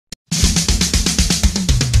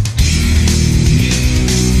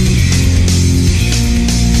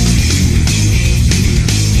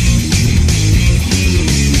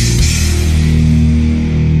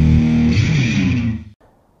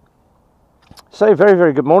So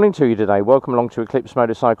very good morning to you today. Welcome along to Eclipse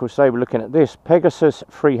Motorcycles. Today we're looking at this Pegasus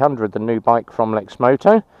 300, the new bike from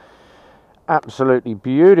Lexmoto. Absolutely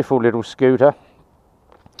beautiful little scooter.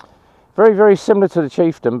 Very similar to the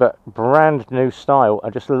Chieftain, but brand new style. I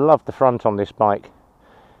just love the front on this bike.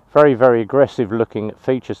 Very aggressive looking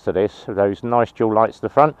features to this. Those nice dual lights at the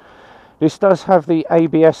front. This does have the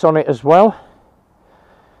ABS on it as well.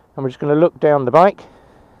 And we're just going to look down the bike.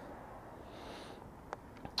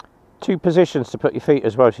 Two positions to put your feet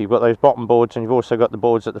as well, so you've got those bottom boards and you've also got the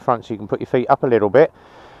boards at the front so you can put your feet up a little bit.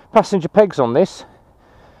 Passenger pegs on this,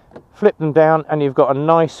 flip them down and you've got a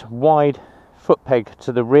nice wide foot peg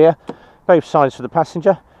to the rear, both sides for the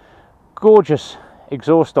passenger. Gorgeous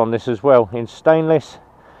exhaust on this as well in stainless,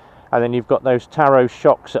 and then you've got those Taro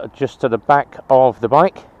shocks that are just to the back of the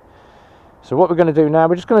bike. So what we're going to do now,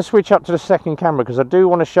 we're just going to switch up to the second camera because I do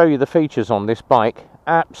want to show you the features on this bike.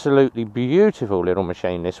 Absolutely beautiful little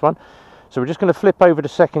machine, this one. So we're just going to flip over to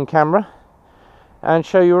second camera and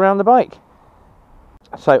show you around the bike.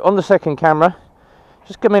 So on the second camera,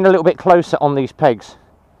 just come in a little bit closer on these pegs.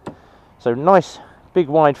 So nice big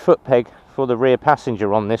wide foot peg for the rear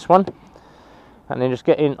passenger on this one, and then just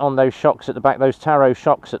get in on those shocks at the back, those Taro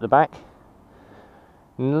shocks at the back.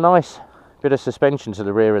 Nice bit of suspension to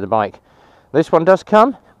the rear of the bike. This one does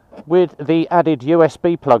come with the added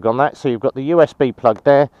USB plug on that, so you've got the USB plug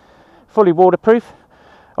there, fully waterproof.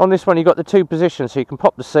 On this one you've got the two positions, so you can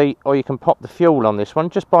pop the seat or you can pop the fuel on this one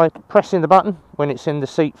just by pressing the button when it's in the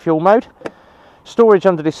seat fuel mode. Storage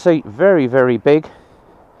under this seat, very big.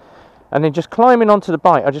 And then just climbing onto the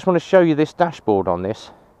bike, I just want to show you this dashboard on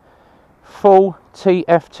this. Full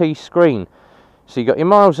TFT screen. So you've got your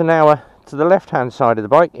miles an hour to the left hand side of the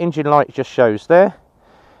bike, engine light just shows there,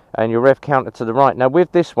 and your rev counter to the right. Now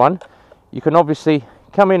with this one, you can obviously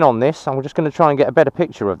come in on this. I'm just going to try and get a better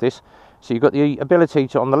picture of this. So you've got the ability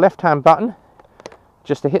to, on the left hand button,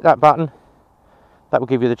 just to hit that button, that will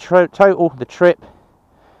give you the total, the trip.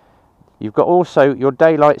 You've got also your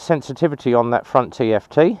daylight sensitivity on that front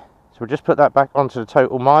TFT. So we'll just put that back onto the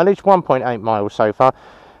total mileage, 1.8 miles so far.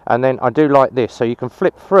 And then I do like this, so you can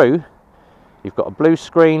flip through. You've got a blue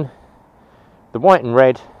screen, the white and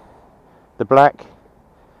red, the black,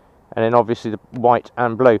 and then obviously the white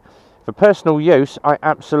and blue. For personal use, I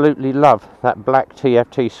absolutely love that black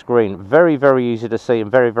TFT screen. Very easy to see, and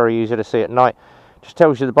very easy to see at night. Just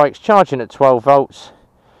tells you the bike's charging at 12 volts.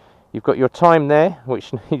 You've got your time there,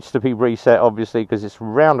 which needs to be reset obviously because it's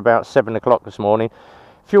round about 7 o'clock this morning.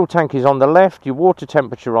 Fuel tank is on the left, your water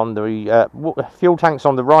temperature on the fuel tank's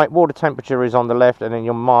on the right, water temperature is on the left, and then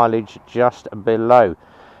your mileage just below.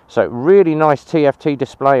 So really nice TFT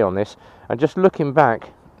display on this. And just looking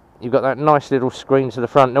back, you've got that nice little screen to the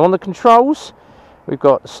front. Now on the controls, we've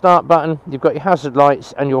got the start button, you've got your hazard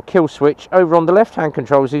lights and your kill switch. Over on the left hand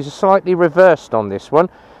controls, these are slightly reversed on this one.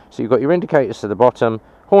 So you've got your indicators to the bottom,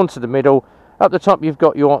 horn to the middle. Up the top you've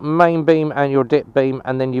got your main beam and your dip beam,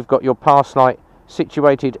 and then you've got your pass light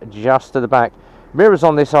situated just to the back. Mirrors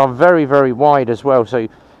on this are very wide as well, so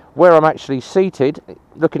where I'm actually seated,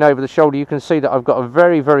 looking over the shoulder, you can see that I've got a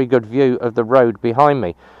very good view of the road behind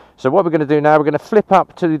me. So what we're going to do now, we're going to flip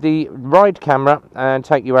up to the ride camera and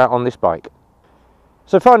take you out on this bike.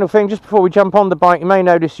 So final thing, just before we jump on the bike, you may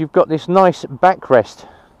notice you've got this nice backrest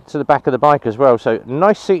to the back of the bike as well. So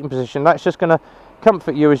nice seating position, that's just going to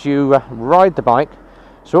comfort you as you ride the bike.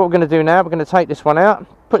 So what we're going to do now, we're going to take this one out,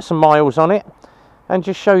 put some miles on it, and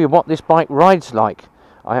just show you what this bike rides like.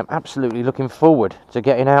 I am absolutely looking forward to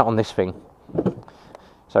getting out on this thing.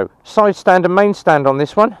 So side stand and main stand on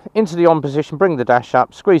this one, into the on position, bring the dash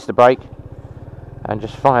up, squeeze the brake, and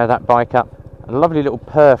just fire that bike up. A lovely little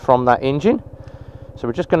purr from that engine. So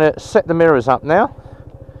we're just going to set the mirrors up now.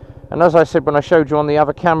 And as I said when I showed you on the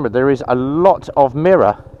other camera, there is a lot of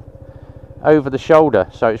mirror over the shoulder,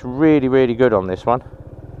 so it's really good on this one.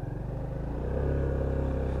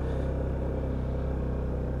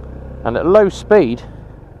 And at low speed,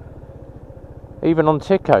 even on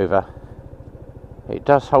tick over, it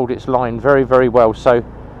does hold its line very well. So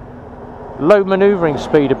low manoeuvring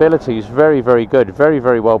speed ability is very good,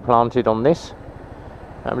 very well planted on this.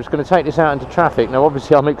 I'm just going to take this out into traffic. Now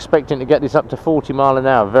obviously I'm expecting to get this up to 40 mile an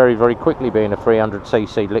hour very quickly, being a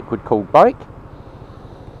 300cc liquid cooled bike.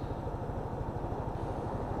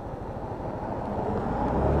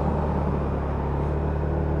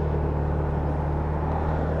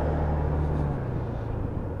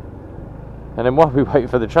 And then while we wait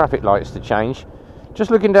for the traffic lights to change,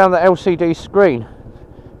 just looking down the LCD screen,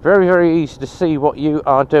 very easy to see what you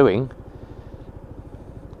are doing.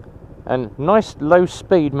 And nice low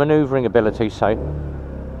speed manoeuvring ability, so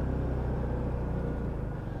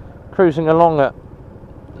cruising along at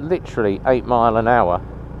literally 8 miles an hour,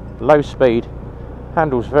 low speed,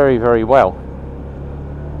 handles very, very well.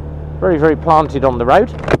 Very, very planted on the road.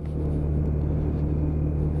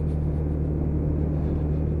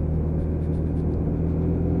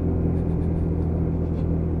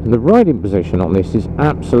 And the riding position on this is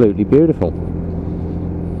absolutely beautiful.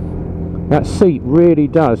 That seat really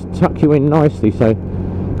does tuck you in nicely, so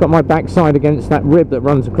got my backside against that rib that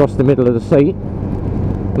runs across the middle of the seat,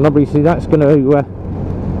 and obviously that's going to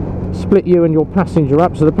split you and your passenger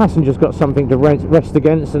up, so the passenger's got something to rest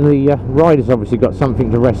against, and the rider's obviously got something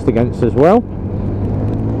to rest against as well.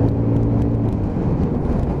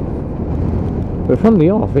 But from the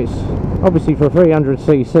off, it's obviously for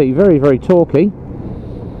 300cc very, very torquey,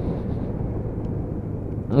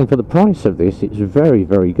 and for the price of this it's very,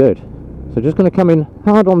 very good. So just going to come in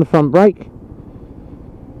hard on the front brake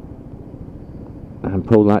and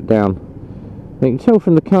pull that down. You can tell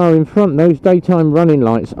from the car in front, those daytime running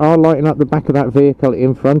lights are lighting up the back of that vehicle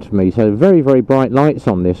in front of me, so very, very bright lights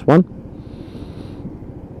on this one.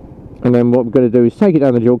 And then what we're going to do is take it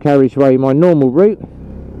down the dual carriageway, my normal route,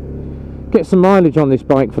 get some mileage on this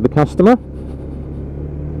bike for the customer,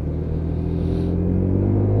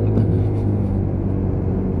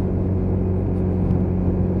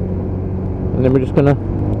 and then we're just going to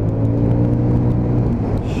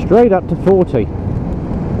straight up to 40.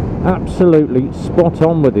 Absolutely spot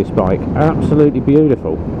on with this bike, absolutely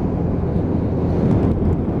beautiful.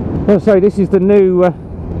 As I say, this is the new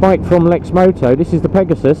bike from Lexmoto. This is the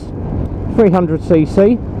Pegasus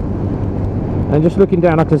 300cc, and just looking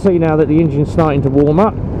down I can see now that the engine's starting to warm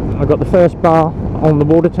up. I've got the first bar on the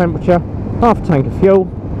water temperature, half a tank of fuel,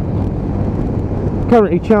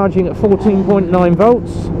 currently charging at 14.9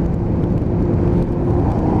 volts,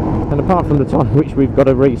 and apart from the time which we've got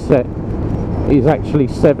to reset, is actually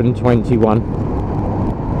 721.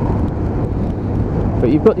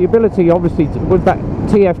 But you've got the ability obviously with that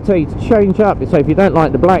TFT to change up, so if you don't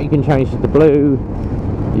like the black you can change it to blue,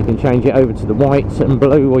 you can change it over to the white and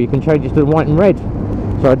blue, or you can change it to the white and red.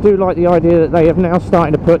 So I do like the idea that they have now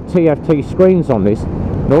started to put TFT screens on this.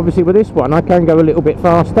 And obviously with this one I can go a little bit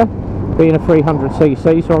faster, being a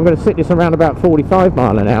 300cc, so I'm going to sit this around about 45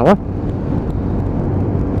 miles an hour.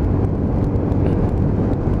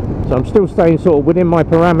 So I'm still staying sort of within my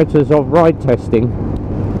parameters of ride testing,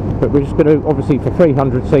 but we're just going to, obviously for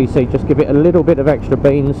 300cc, just give it a little bit of extra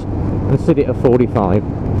beans and sit it at 45.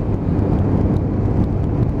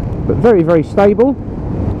 But very, very stable,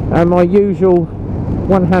 and my usual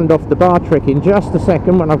one hand off the bar trick in just a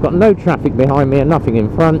second when I've got no traffic behind me and nothing in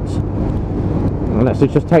front, and let's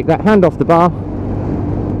just take that hand off the bar,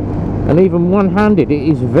 and even one-handed it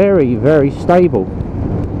is very, very stable.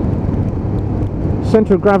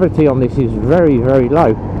 Centre of gravity on this is very, very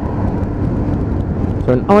low,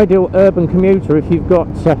 so an ideal urban commuter if you've got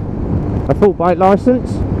a full bike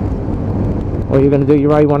licence, or you're going to do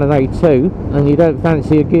your A1 and A2 and you don't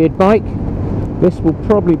fancy a geared bike, this will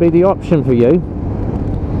probably be the option for you.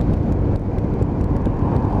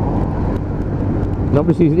 And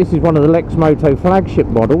obviously this is one of the Lexmoto flagship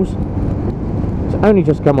models. It's only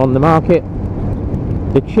just come on the market.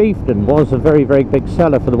 The Chieftain was a very, very big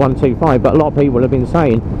seller for the 125, but a lot of people have been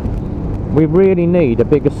saying we really need a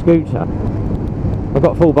bigger scooter. I've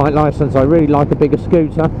got a full bike licence, I really like a bigger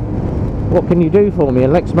scooter. What can you do for me?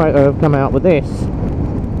 And Lexmoto have come out with this.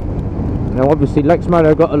 Now obviously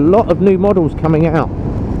Lexmoto got a lot of new models coming out.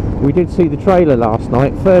 We did see the trailer last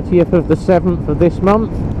night, 30th of the 7th of this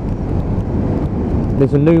month.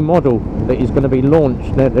 There's a new model that is going to be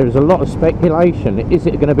launched. Now, there's a lot of speculation. Is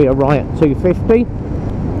it going to be a Riot 250?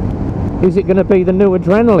 Is it going to be the new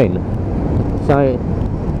Adrenaline? So,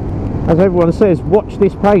 as everyone says, watch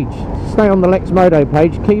this page. Stay on the Lexmoto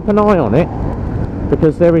page, keep an eye on it,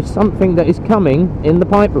 because there is something that is coming in the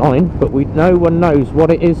pipeline, but no one knows what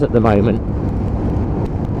it is at the moment.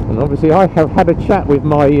 And obviously I have had a chat with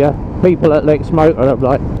my people at Lexmoto, and I'm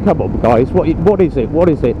like, come on guys, what is it? What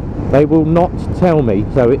is it? They will not tell me,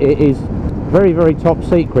 so it is very, very top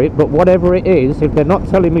secret, but whatever it is, if they're not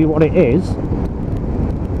telling me what it is,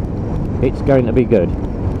 it's going to be good.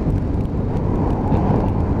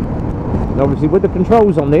 And obviously with the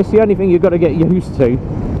controls on this, the only thing you've got to get used to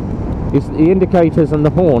is the indicators and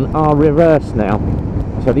the horn are reversed now.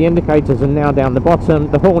 So the indicators are now down the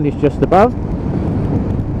bottom, the horn is just above.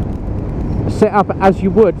 Set up as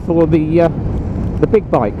you would for the big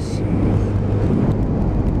bikes.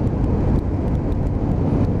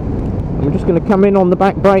 And we're just going to come in on the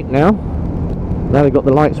back brake now. Now they've got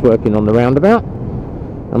the lights working on the roundabout.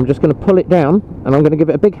 I'm just going to pull it down and I'm going to give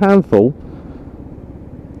it a big handful.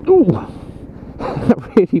 Ooh,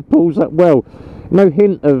 that really pulls up well. No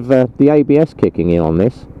hint of the ABS kicking in on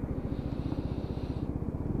this.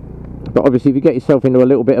 But obviously if you get yourself into a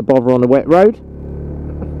little bit of bother on the wet road,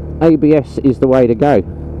 ABS is the way to go.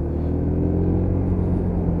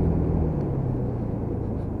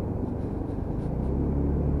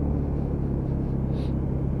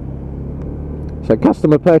 So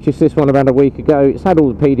customer purchased this one about a week ago. It's had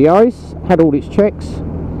all the PDIs, had all its checks,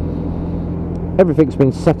 everything's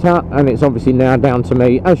been set up, and it's obviously now down to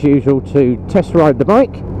me as usual to test ride the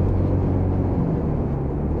bike.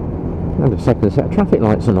 And a second set of traffic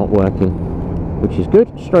lights are not working, which is good.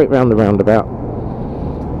 Straight round the roundabout.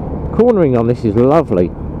 Cornering on this is lovely.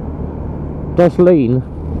 Does lean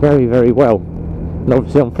very, very well. And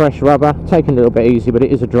obviously on fresh rubber, taking a little bit easy, but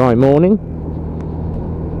it is a dry morning.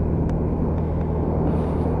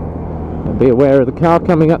 Be aware of the car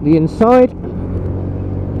coming up the inside.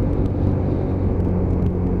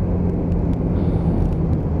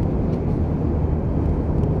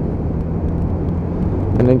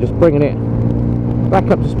 And then just bringing it back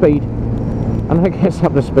up to speed, and it gets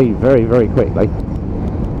up to speed very, very quickly.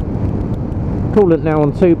 Coolant now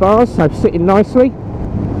on 2 bars, so sitting nicely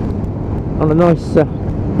on a nice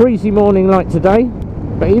breezy morning like today,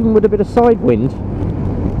 but even with a bit of side wind,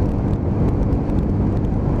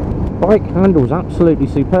 bike handles absolutely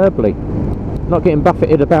superbly. Not getting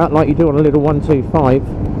buffeted about like you do on a little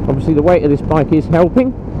 125. Obviously the weight of this bike is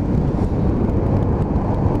helping,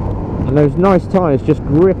 and those nice tyres just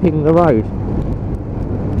gripping the road.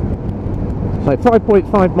 So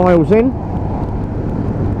 5.5 miles in,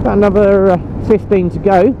 about another 15 to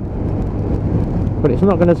go, but it's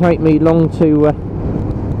not going to take me long to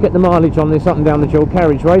get the mileage on this up and down the dual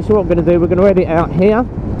carriageway. So what we're going to do, we're going to edit out here,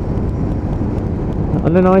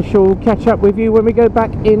 and then I shall catch up with you when we go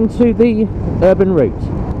back into the urban route.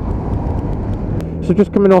 So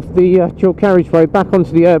just coming off the dual carriageway back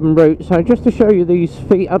onto the urban route, so just to show you these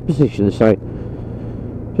feet up positions. So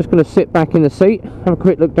just going to sit back in the seat, have a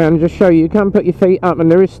quick look down and just show you can put your feet up,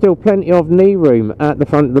 and there is still plenty of knee room at the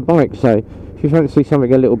front of the bike. So if you fancy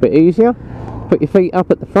something a little bit easier, put your feet up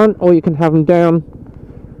at the front, or you can have them down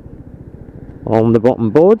on the bottom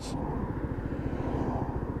boards.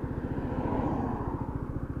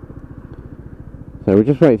 So we're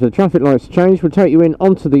just waiting for the traffic lights to change. We'll take you in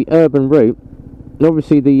onto the urban route. And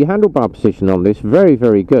obviously the handlebar position on this, very,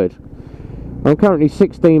 very good. I'm currently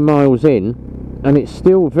 16 miles in, and it's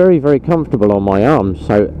still very, very comfortable on my arms.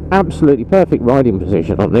 So absolutely perfect riding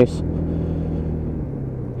position on this.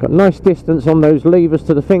 Got nice distance on those levers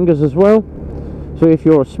to the fingers as well. So if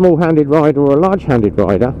you're a small-handed rider or a large-handed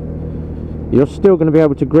rider, you're still going to be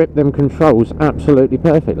able to grip them controls absolutely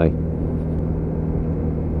perfectly.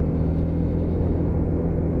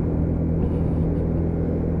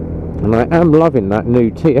 And I am loving that new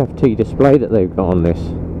TFT display that they've got on this.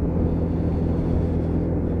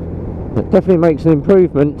 It definitely makes an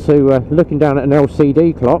improvement to looking down at an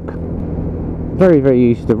LCD clock. Very, very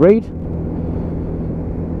easy to read.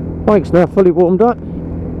 Bike's now fully warmed up,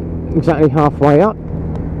 exactly halfway up.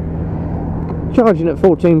 Charging at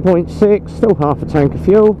 14.6, still half a tank of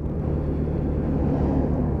fuel.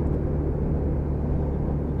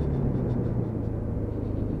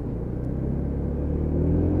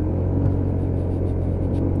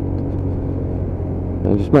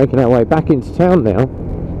 And just making our way back into town now.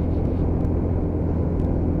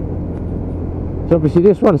 So obviously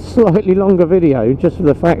this one's a slightly longer video, just for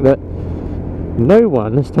the fact that no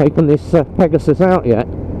one has taken this Pegasus out yet.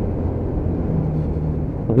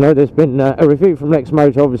 I know there's been a review from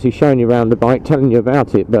Lexmoto obviously showing you around the bike, telling you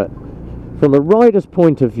about it, but from a rider's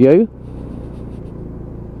point of view,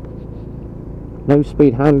 no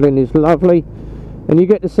speed handling is lovely, and you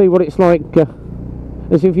get to see what it's like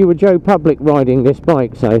as if you were Joe Public riding this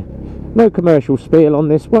bike. So no commercial spiel on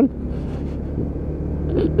this one.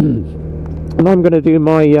 And I'm going to do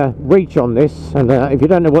my reach on this, and if you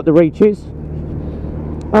don't know what the reach is,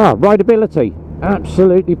 rideability,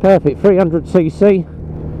 absolutely perfect, 300cc,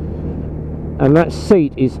 and that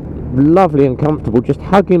seat is lovely and comfortable, just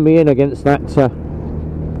hugging me in against that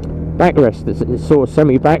backrest, that's sort of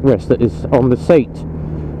semi backrest that is on the seat.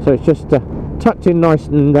 So it's just tucked in nice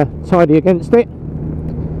and tidy against it.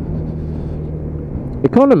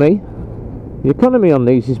 Economy, the economy on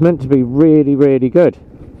these is meant to be really, really good.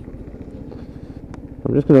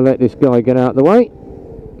 I'm just going to let this guy get out of the way,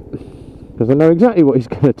 because I know exactly what he's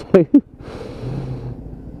going to do.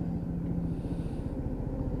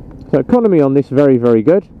 So economy on this, very, very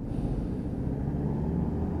good.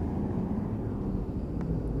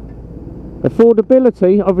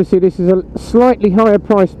 Affordability, obviously this is a slightly higher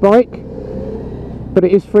priced bike, but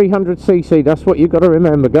it is 300cc, that's what you've got to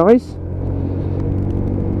remember, guys.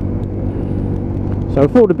 So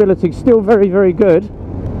affordability still very, very good.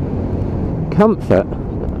 Comfort,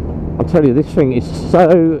 I'll tell you, this thing is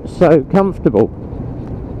so comfortable.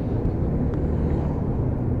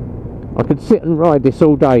 I could sit and ride this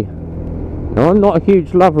all day. Now, I'm not a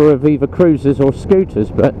huge lover of either cruisers or scooters,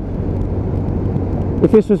 but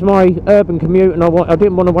if this was my urban commute and I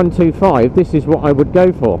didn't want a 125, this is what I would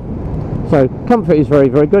go for. So comfort is very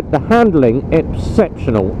good. The handling,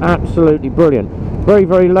 exceptional, absolutely brilliant.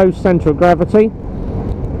 Very low centre of gravity.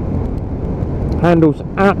 Handles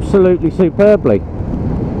absolutely superbly.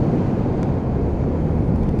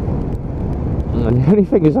 And the only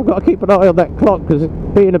thing is, I've got to keep an eye on that clock, because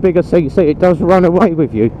being a bigger CC, it does run away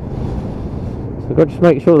with you. So I've got to just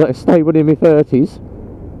make sure that I stay within my 30s.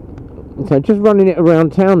 So just running it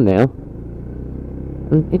around town now,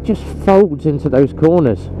 and it just folds into those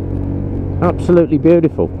corners. Absolutely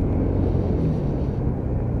beautiful.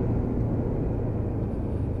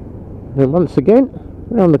 And once again,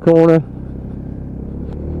 around the corner,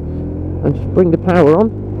 and just bring the power on.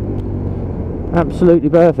 Absolutely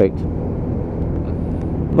perfect.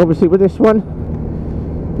 Obviously with this one,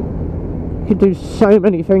 you can do so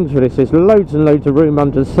many things with this. There's loads and loads of room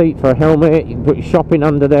under the seat for a helmet. You can put your shopping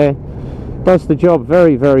under there. Does the job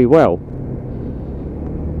very well.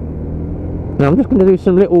 Now I'm just going to do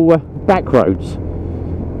some little back roads,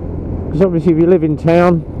 because obviously if you live in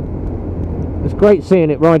town, it's great seeing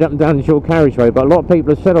it right up and down the dual carriageway, but a lot of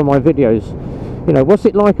people have said on my videos, you know, what's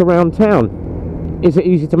it like around town? Is it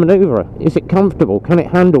easy to manoeuvre? Is it comfortable? Can it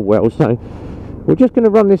handle well? So we're just going to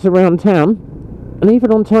run this around town, and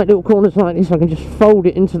even on tight little corners like this, I can just fold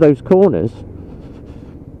it into those corners.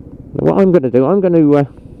 Now what I'm going to do, I'm going to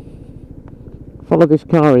follow this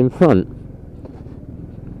car in front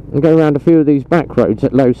and go around a few of these back roads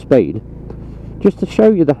at low speed, just to show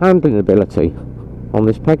you the handling ability on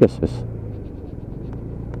this Pegasus.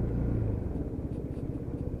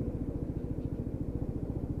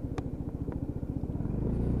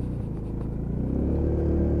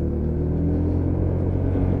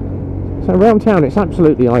 So around town it's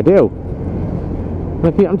absolutely ideal. And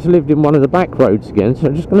if you happen to live in one of the back roads again, so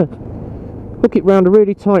I'm just going to hook it round a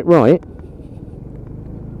really tight right.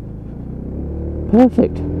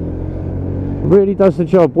 Perfect. Really does the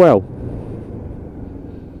job well.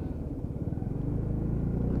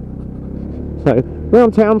 So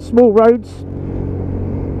round town, small roads,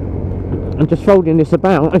 and just folding this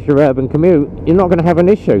about as your urban commute, you're not going to have an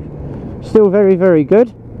issue. Still very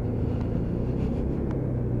good.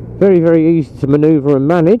 Very easy to manoeuvre and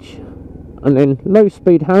manage. And then low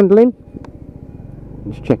speed handling.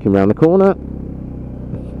 Just checking around the corner.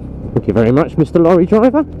 Thank you very much, Mr. Lorry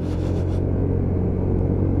driver.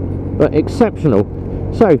 But exceptional.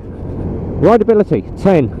 So rideability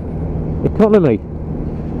 10, economy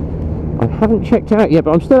I haven't checked out yet,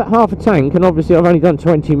 but I'm still at half a tank, and obviously I've only done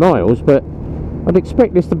 20 miles, but I'd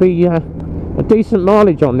expect this to be a decent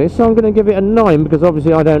mileage on this, so I'm going to give it a 9, because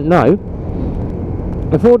obviously I don't know.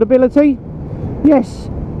 Affordability, yes,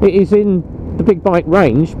 it is in the big bike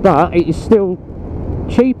range, but it is still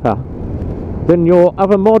cheaper than your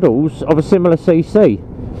other models of a similar CC.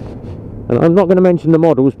 And I'm not going to mention the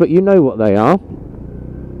models, but you know what they are.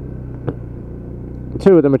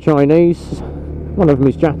 2 of them are Chinese, 1 of them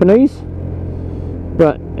is Japanese,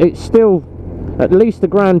 but it's still at least a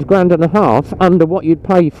grand and a half under what you'd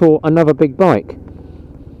pay for another big bike.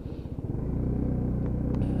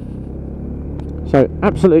 So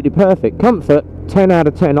absolutely perfect. Comfort 10 out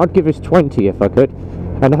of 10. I'd give this 20 if I could,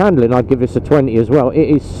 and handling I'd give this a 20 as well. It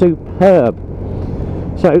is superb.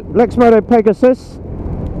 So Lexmoto Pegasus,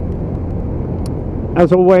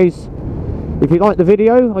 as always, if you like the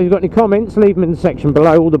video or you've got any comments, leave them in the section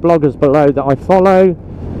below. All the bloggers below that I follow,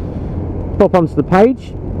 pop onto the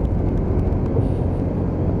page,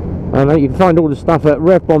 and you can find all the stuff at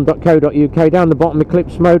revbomb.co.uk. Down the bottom,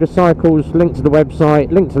 Eclipse Motorcycles, link to the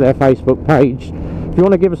website, link to their Facebook page. If you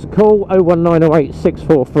want to give us a call, 01908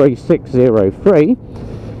 643 603.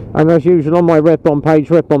 And as usual, on my Revbomb page,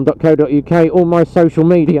 revbomb.co.uk, all my social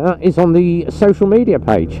media is on the social media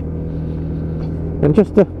page. And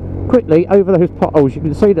just to quickly, over those potholes, you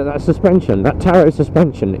can see that suspension, that Taro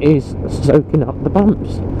suspension, is soaking up the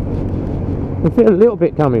bumps. I feel a little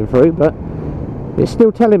bit coming through, but it's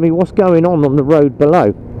still telling me what's going on the road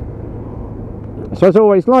below. So as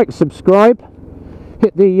always, like, subscribe,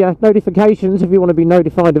 hit the notifications if you want to be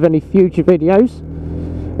notified of any future videos.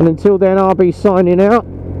 And until then, I'll be signing out.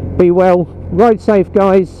 Be well, ride safe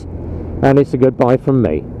guys, and it's a goodbye from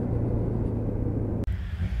me.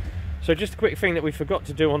 So just a quick thing that we forgot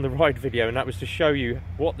to do on the ride video, and that was to show you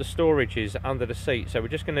what the storage is under the seat. So we're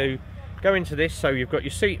just going to go into this. So you've got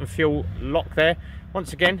your seat and fuel lock there.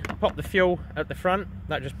 Once again, pop the fuel at the front,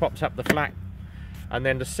 that just pops up the flap, and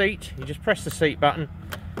then the seat, you just press the seat button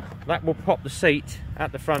that will pop the seat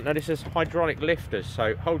at the front. Now this is hydraulic lifters,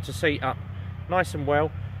 so holds the seat up nice and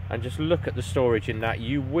well. And just look at the storage in that.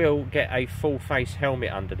 You will get a full face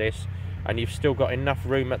helmet under this, and you've still got enough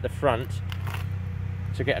room at the front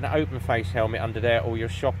to get an open face helmet under there, all your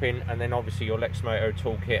shopping, and then obviously your Lexmoto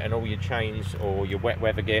toolkit and all your chains or your wet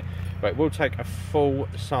weather gear. But it will take a full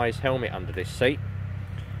size helmet under this seat,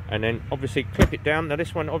 and then obviously clip it down. Now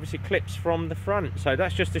this one obviously clips from the front, so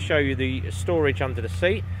that's just to show you the storage under the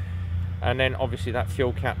seat. And then obviously that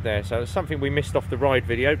fuel cap there, so it's something we missed off the ride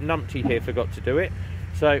video. Numpty here forgot to do it.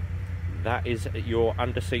 So that is your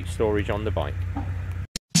under seat storage on the bike.